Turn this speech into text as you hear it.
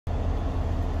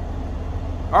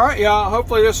All right, y'all.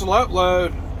 Hopefully this will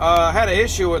upload. I had an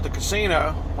issue with the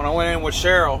casino when I went in with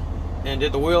Cheryl and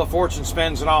did the Wheel of Fortune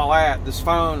spins and all that. This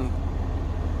phone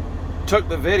took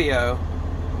the video,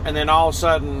 and then all of a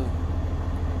sudden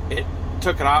it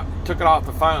took it off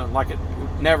the phone, like it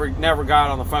never got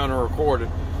on the phone or recorded.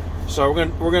 So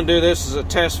we're gonna do this as a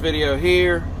test video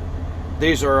here.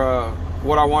 These are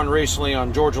what I won recently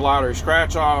on Georgia Lottery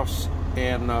scratch offs,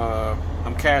 and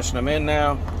I'm cashing them in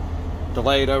now.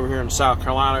 Delayed over here in South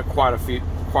Carolina quite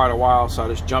a while, so I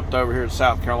just jumped over here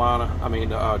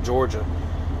to Georgia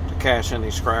to cash in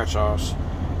these scratch offs.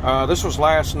 This was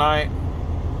last night.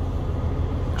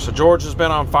 So Georgia's been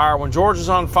on fire. When Georgia's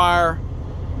on fire,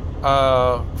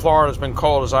 Florida's been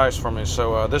cold as ice for me.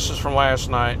 So this is from last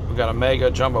night. We got a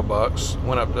mega jumbo bucks,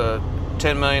 went up to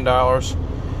 $10 million.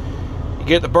 You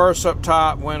get the bursts up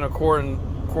top, win according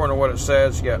to what it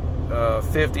says. You got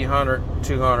 50, 100,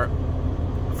 200,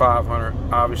 500.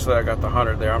 Obviously I got the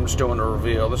 100 there. I'm just doing a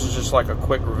reveal. This is just like a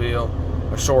quick reveal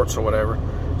of shorts or whatever.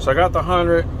 So I got the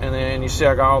 100, and then you see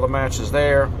I got all the matches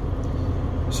there.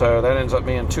 So that ends up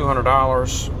being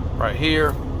 $200 right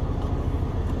here.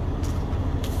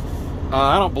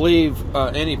 I don't believe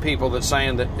any people that's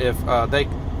saying that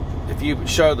if you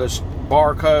show this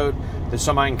barcode that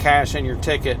somebody can cash in your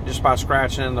ticket just by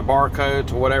scratching in the barcode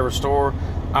to whatever store.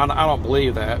 I don't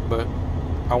believe that, but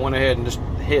I went ahead and just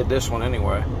hid this one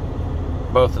anyway.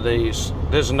 Both of these.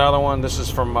 This is another one. This is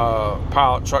from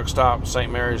Pilot Truck Stop,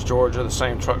 St. Mary's, Georgia. The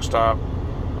same truck stop.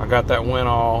 I got that win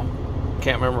all.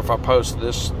 Can't remember if I posted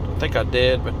this. I think I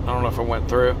did, but I don't know if it went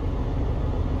through.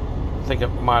 I think it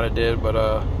might have did,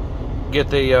 but get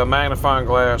the magnifying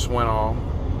glass win all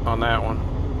on that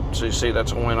one. So you see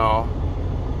that's a win all.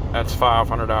 That's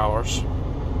 $500. All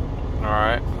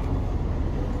right.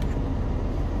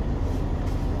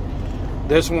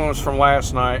 This one was from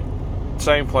last night.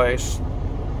 Same place.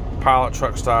 Pilot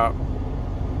Truck Stop.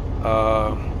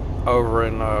 Over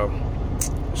in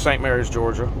St. Mary's,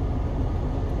 Georgia.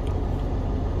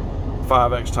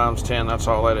 5x times 10. That's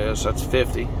all that is. That's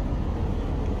 50.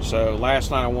 So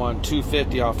last night I won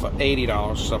 $250 off of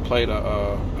 $80. So I played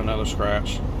another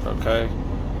scratch. Okay.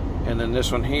 And then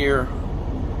this one here,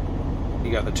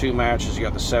 you got the two matches. You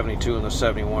got the 72 and the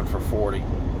 71 for 40.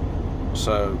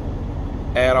 So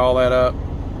add all that up.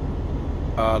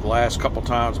 The last couple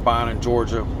times buying in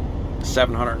Georgia,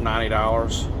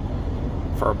 $790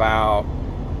 for about,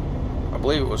 I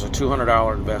believe it was a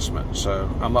 $200 investment. So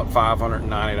I'm up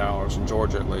 $590 in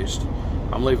Georgia at least.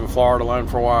 I'm leaving Florida alone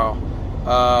for a while.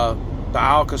 The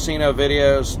Isle Casino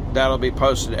videos, that'll be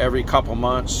posted every couple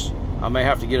months. I may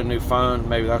have to get a new phone.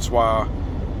 Maybe that's why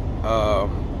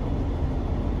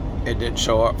it didn't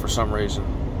show up for some reason.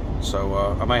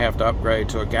 So I may have to upgrade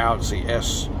to a Galaxy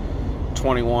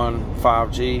S21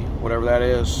 5G, whatever that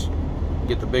is.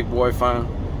 Get the big boy phone.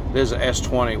 This is an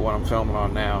S20, what I'm filming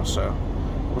on now. So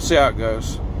we'll see how it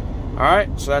goes. All right,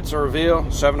 so that's a reveal.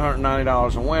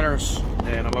 $790 in winners.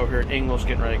 And I'm over here at Ingles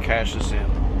getting ready to cash this in.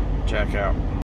 Check out.